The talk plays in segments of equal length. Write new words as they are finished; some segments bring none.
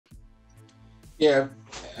Yeah,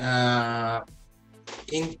 uh,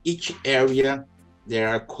 in each area there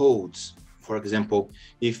are codes. For example,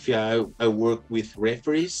 if I work with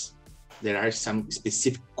referees, there are some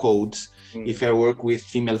specific codes. If I work with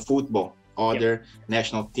female football, Yep. other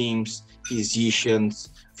national teams, physicians,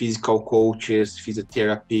 physical coaches,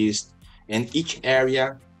 physiotherapists, and each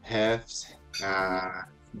area has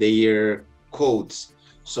their codes.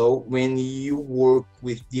 So when you work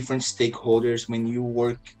with different stakeholders, when you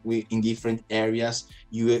work in different areas,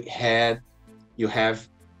 you have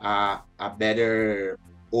a better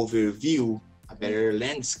overview, a better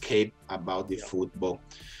landscape about the Yep. football.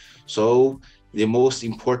 So the most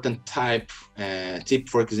important tip,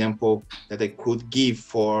 for example, that I could give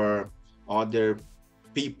for other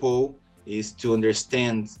people is to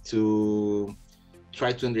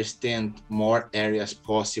try to understand more areas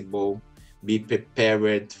possible, be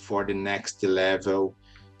prepared for the next level,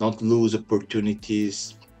 not lose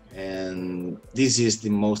opportunities. And this is the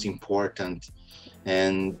most important.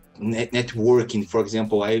 And networking, for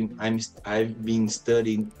example, I've been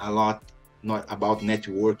studying a lot not about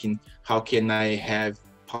networking. How can I have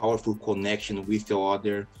powerful connection with the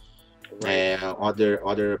Right.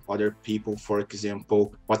 other people? For example,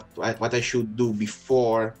 what I should do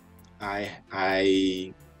before I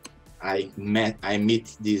I I meet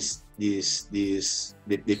the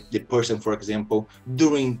person, for example,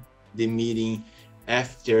 during the meeting,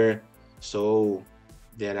 after. So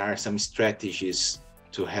there are some strategies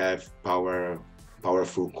to have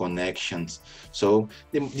powerful connections. So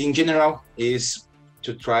in general is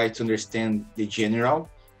to try to understand the general,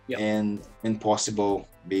 Yep. and possible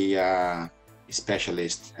be a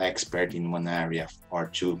specialist expert in one area or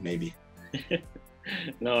two maybe.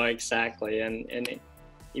 No, exactly. And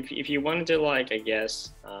if you wanted to, like, I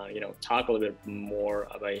guess, talk a little bit more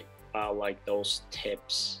about like those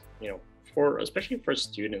tips, for especially for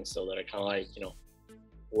students though that are kind of like,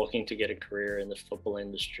 looking to get a career in the football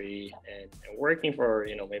industry and working for,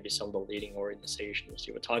 maybe some of the leading organizations.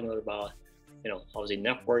 You were talking about, obviously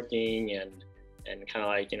networking and kind of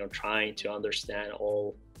like, trying to understand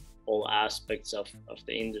all aspects of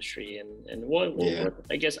the industry and Yeah. what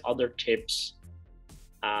I guess other tips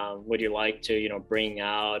would you like to bring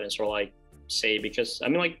out and sort of like say, because I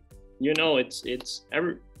mean, like, it's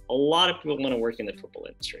a lot of people want to work in the football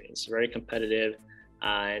industry. It's very competitive,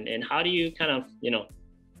 and how do you kind of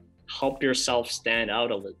help yourself stand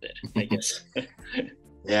out a little bit, I guess.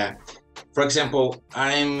 Yeah. For example,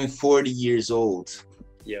 I'm 40 years old.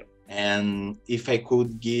 Yeah. And if I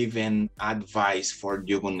could give an advice for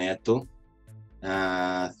Diogo Netto,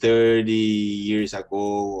 30 years ago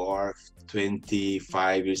or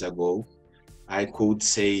 25 years ago, I could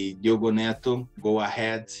say, Diogo Netto, go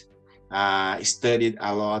ahead, studied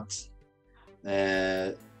a lot,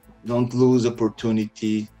 don't lose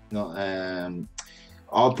opportunity, no,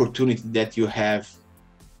 opportunity that you have,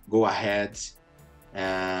 go ahead.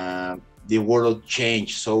 The world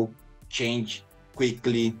change, so change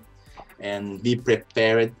quickly, and be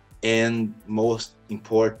prepared. And most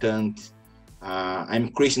important,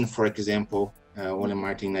 I'm Christian, for example. William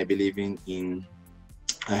Martin, I believe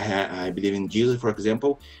I believe in Jesus, for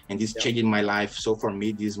example, and this Yeah. changed my life. So for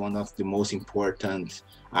me, this is one of the most important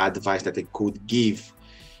advice that I could give.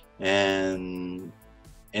 And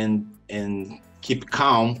keep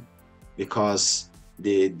calm, because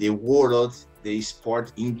the world, the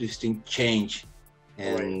sport industry change,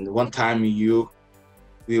 Right. and one time you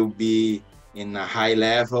will be in a high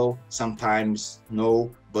level, sometimes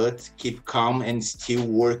no, but keep calm and still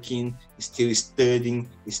working, still studying,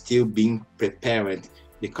 still being prepared,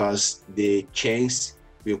 because the chance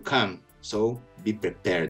will come. So be prepared.